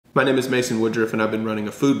My name is Mason Woodruff, and I've been running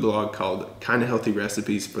a food blog called Kinda Healthy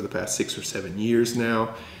Recipes for the past 6 or 7 years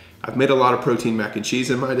now. I've made a lot of protein mac and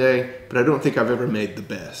cheese in my day, but I don't think I've ever made the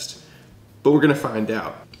best. But we're gonna find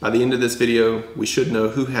out. By the end of this video, we should know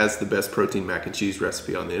who has the best protein mac and cheese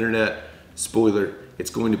recipe on the internet. Spoiler,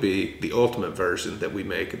 it's going to be the ultimate version that we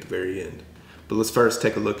make at the very end. But let's first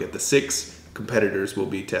take a look at the 6 competitors we'll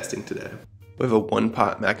be testing today. We have a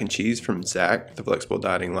one-pot mac and cheese from Zach, the Flexible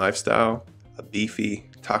Dieting Lifestyle, a beefy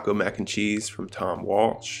taco mac and cheese from Tom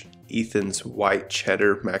Walsh, Ethan's white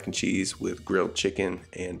cheddar mac and cheese with grilled chicken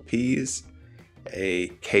and peas, a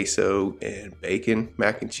queso and bacon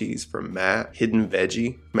mac and cheese from Matt, hidden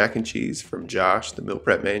veggie mac and cheese from Josh, the meal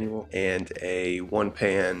prep manual, and a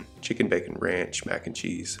one-pan chicken bacon ranch mac and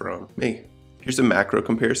cheese from me. Here's a macro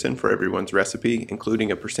comparison for everyone's recipe,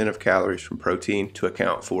 including a percent of calories from protein to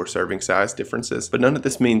account for serving size differences, but none of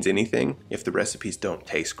this means anything if the recipes don't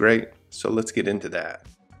taste great, so let's get into that.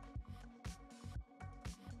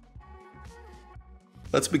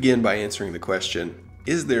 Let's begin by answering the question,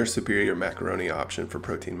 is there a superior macaroni option for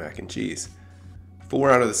protein mac and cheese?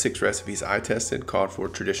 4 out of the 6 recipes I tested called for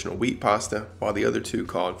traditional wheat pasta, while the other 2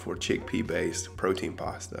 called for chickpea-based protein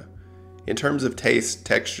pasta. In terms of taste,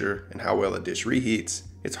 texture, and how well a dish reheats,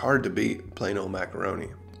 it's hard to beat plain old macaroni.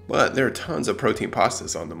 But there are tons of protein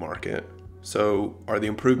pastas on the market, so are the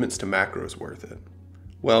improvements to macros worth it?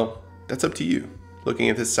 Well, that's up to you. Looking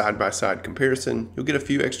at this side-by-side comparison, you'll get a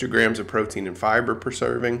few extra grams of protein and fiber per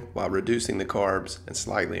serving while reducing the carbs and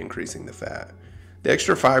slightly increasing the fat. The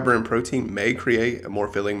extra fiber and protein may create a more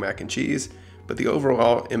filling mac and cheese, but the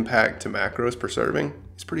overall impact to macros per serving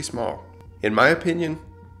is pretty small. In my opinion,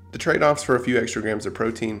 the trade-offs for a few extra grams of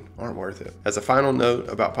protein aren't worth it. As a final note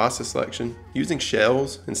about pasta selection, using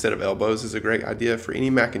shells instead of elbows is a great idea for any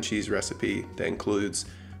mac and cheese recipe that includes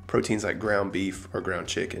proteins like ground beef or ground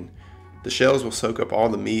chicken. The shells will soak up all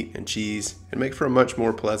the meat and cheese and make for a much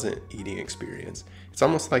more pleasant eating experience. It's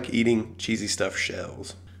almost like eating cheesy stuffed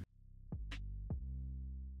shells.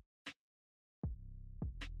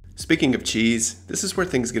 Speaking of cheese, this is where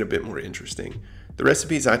things get a bit more interesting. The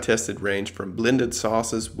recipes I tested range from blended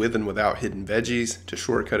sauces with and without hidden veggies to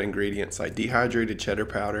shortcut ingredients like dehydrated cheddar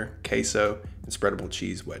powder, queso, and spreadable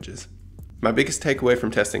cheese wedges. My biggest takeaway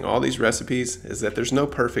from testing all these recipes is that there's no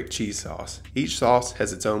perfect cheese sauce. Each sauce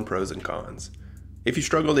has its own pros and cons. If you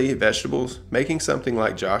struggle to eat vegetables, making something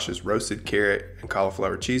like Josh's roasted carrot and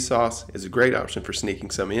cauliflower cheese sauce is a great option for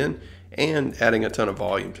sneaking some in and adding a ton of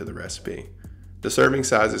volume to the recipe. The serving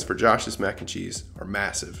sizes for Josh's mac and cheese are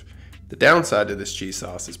massive. The downside to this cheese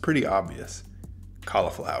sauce is pretty obvious: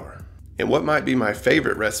 cauliflower. In what might be my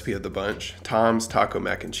favorite recipe of the bunch, Tom's taco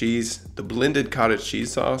mac and cheese, the blended cottage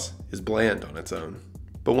cheese sauce is bland on its own.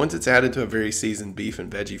 But once it's added to a very seasoned beef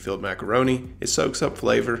and veggie filled macaroni, it soaks up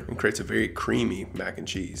flavor and creates a very creamy mac and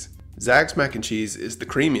cheese. Zach's mac and cheese is the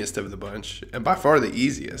creamiest of the bunch and by far the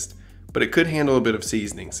easiest, but it could handle a bit of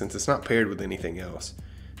seasoning since it's not paired with anything else.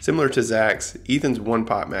 Similar to Zach's, Ethan's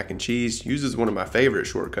one-pot mac and cheese uses one of my favorite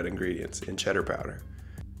shortcut ingredients in cheddar powder.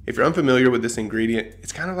 If you're unfamiliar with this ingredient,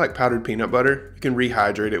 it's kind of like powdered peanut butter. You can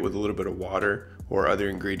rehydrate it with a little bit of water or other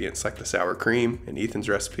ingredients like the sour cream in Ethan's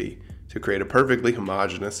recipe to create a perfectly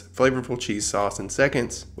homogeneous, flavorful cheese sauce in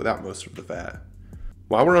seconds without most of the fat.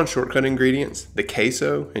 While we're on shortcut ingredients, the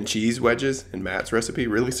queso and cheese wedges in Matt's recipe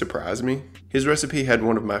really surprised me. His recipe had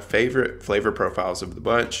one of my favorite flavor profiles of the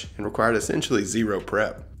bunch and required essentially zero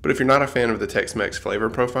prep. But if you're not a fan of the Tex-Mex flavor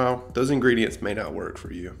profile, those ingredients may not work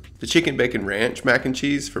for you. The chicken bacon ranch mac and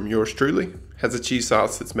cheese from yours truly has a cheese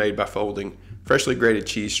sauce that's made by folding freshly grated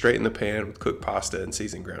cheese straight in the pan with cooked pasta and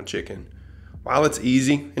seasoned ground chicken. While it's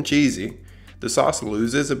easy and cheesy, the sauce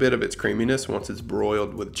loses a bit of its creaminess once it's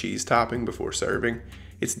broiled with cheese topping before serving.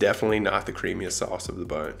 It's definitely not the creamiest sauce of the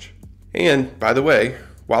bunch. And, by the way,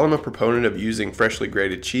 while I'm a proponent of using freshly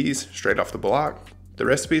grated cheese straight off the block, the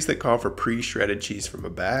recipes that call for pre-shredded cheese from a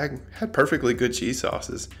bag had perfectly good cheese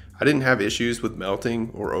sauces. I didn't have issues with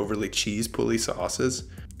melting or overly cheese-pully sauces.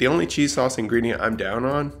 The only cheese sauce ingredient I'm down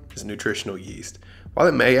on is nutritional yeast. While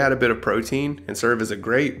it may add a bit of protein and serve as a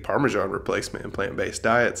great Parmesan replacement in plant-based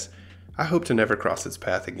diets, I hope to never cross its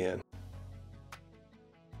path again.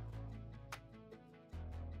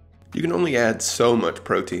 You can only add so much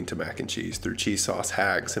protein to mac and cheese through cheese sauce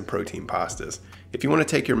hacks and protein pastas. If you want to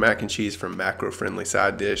take your mac and cheese from macro-friendly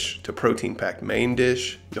side dish to protein-packed main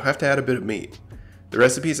dish, you'll have to add a bit of meat. The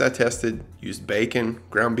recipes I tested used bacon,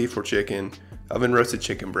 ground beef or chicken, oven-roasted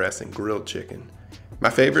chicken breast, and grilled chicken. My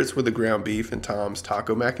favorites were the ground beef and Tom's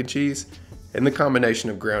taco mac and cheese, and the combination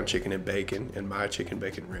of ground chicken and bacon in my chicken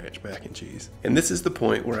bacon ranch mac and cheese. And this is the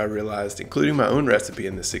point where I realized including my own recipe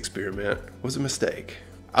in this experiment was a mistake.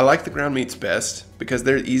 I like the ground meats best because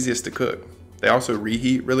they're easiest to cook. They also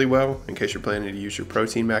reheat really well in case you're planning to use your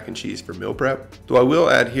protein mac and cheese for meal prep. Though I will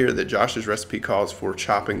add here that Josh's recipe calls for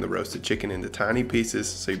chopping the roasted chicken into tiny pieces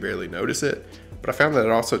so you barely notice it, but I found that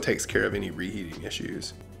it also takes care of any reheating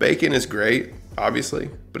issues. Bacon is great, obviously,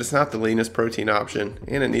 but it's not the leanest protein option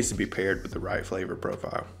and it needs to be paired with the right flavor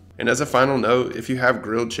profile. And as a final note, if you have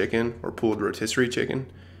grilled chicken or pulled rotisserie chicken,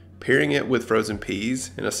 pairing it with frozen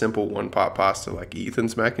peas in a simple one-pot pasta like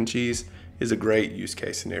Ethan's mac and cheese is a great use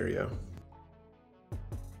case scenario.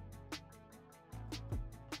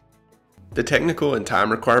 The technical and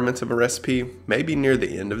time requirements of a recipe may be near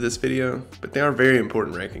the end of this video, but they are very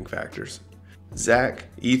important ranking factors. Zach,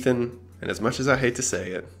 Ethan, and as much as I hate to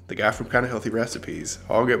say it, the guy from Kinda Healthy Recipes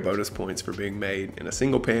all get bonus points for being made in a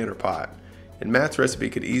single pan or pot. And Matt's recipe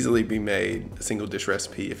could easily be made a single dish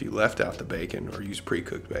recipe if you left out the bacon or used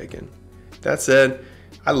pre-cooked bacon. That said,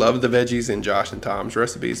 I love the veggies in Josh and Tom's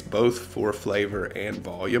recipes, both for flavor and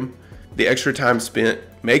volume. The extra time spent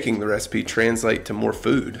making the recipe translate to more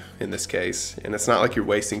food in this case, and it's not like you're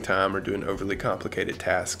wasting time or doing overly complicated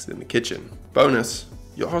tasks in the kitchen. Bonus,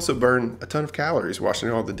 you'll also burn a ton of calories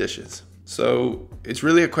washing all the dishes. So it's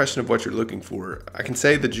really a question of what you're looking for. I can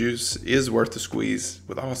say the juice is worth the squeeze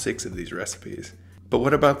with all 6 of these recipes. But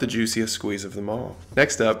what about the juiciest squeeze of them all?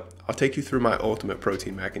 Next up, I'll take you through my ultimate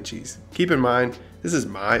protein mac and cheese. Keep in mind, this is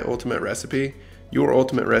my ultimate recipe. Your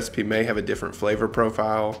ultimate recipe may have a different flavor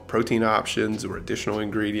profile, protein options, or additional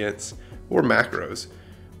ingredients, or macros.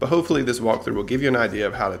 But hopefully this walkthrough will give you an idea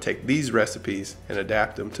of how to take these recipes and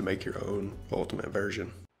adapt them to make your own ultimate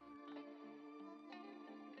version.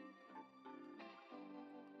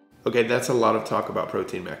 Okay, that's a lot of talk about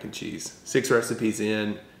protein mac and cheese. 6 recipes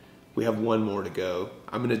in, we have 1 more to go.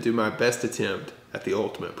 I'm gonna do my best attempt at the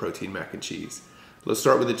ultimate protein mac and cheese. Let's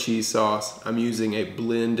start with the cheese sauce. I'm using a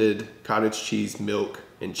blended cottage cheese, milk,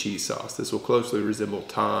 and cheese sauce. This will closely resemble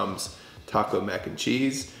Tom's taco mac and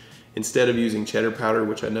cheese. Instead of using cheddar powder,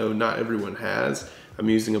 which I know not everyone has, I'm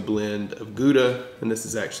using a blend of Gouda, and this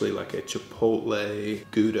is actually like a Chipotle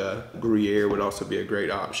Gouda. Gruyere would also be a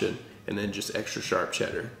great option, and then just extra sharp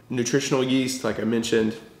cheddar. Nutritional yeast, like I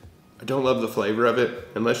mentioned, I don't love the flavor of it.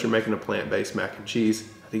 Unless you're making a plant-based mac and cheese,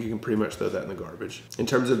 I think you can pretty much throw that in the garbage. In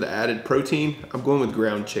terms of the added protein, I'm going with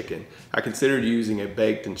ground chicken. I considered using a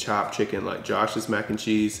baked and chopped chicken like Josh's mac and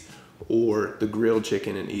cheese or the grilled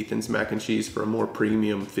chicken in Ethan's mac and cheese for a more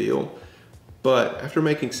premium feel. But after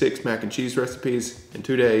making 6 mac and cheese recipes in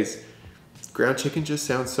 2 days, ground chicken just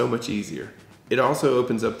sounds so much easier. It also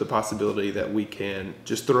opens up the possibility that we can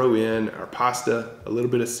just throw in our pasta, a little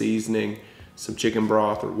bit of seasoning, some chicken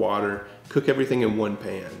broth or water, cook everything in one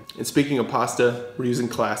pan. And speaking of pasta, we're using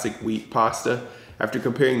classic wheat pasta. After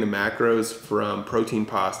comparing the macros from protein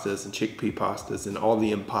pastas and chickpea pastas and all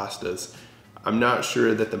the impastas, I'm not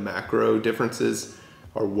sure that the macro differences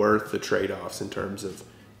are worth the trade-offs in terms of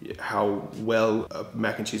how well a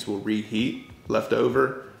mac and cheese will reheat left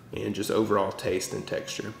over and just overall taste and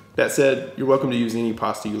texture. That said, you're welcome to use any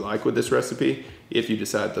pasta you like with this recipe if you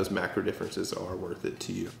decide those macro differences are worth it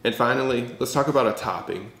to you. And finally, let's talk about a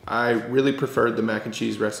topping. I really preferred the mac and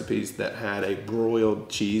cheese recipes that had a broiled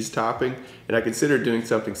cheese topping, and I considered doing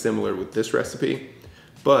something similar with this recipe,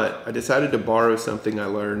 but I decided to borrow something I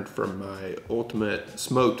learned from my ultimate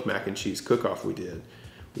smoked mac and cheese cook-off we did,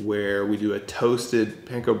 where we do a toasted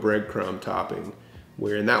panko breadcrumb topping,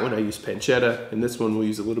 where in that one I use pancetta, and this one we'll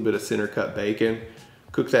use a little bit of center cut bacon,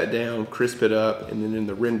 cook that down, crisp it up, and then in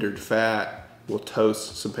the rendered fat, we'll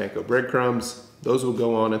toast some panko breadcrumbs. Those will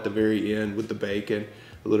go on at the very end with the bacon,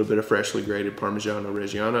 a little bit of freshly grated Parmigiano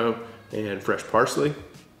Reggiano, and fresh parsley.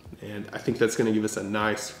 And I think that's gonna give us a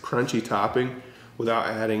nice crunchy topping without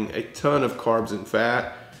adding a ton of carbs and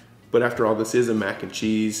fat. But after all, this is a mac and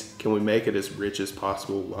cheese. Can we make it as rich as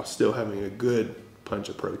possible while still having a good punch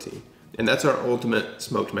of protein? And that's our ultimate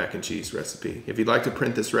smoked mac and cheese recipe. If you'd like to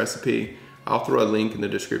print this recipe, I'll throw a link in the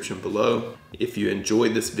description below. If you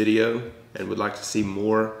enjoyed this video and would like to see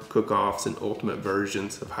more cook-offs and ultimate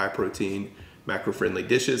versions of high protein, macro-friendly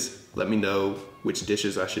dishes, let me know which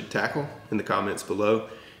dishes I should tackle in the comments below.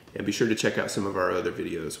 And be sure to check out some of our other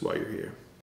videos while you're here.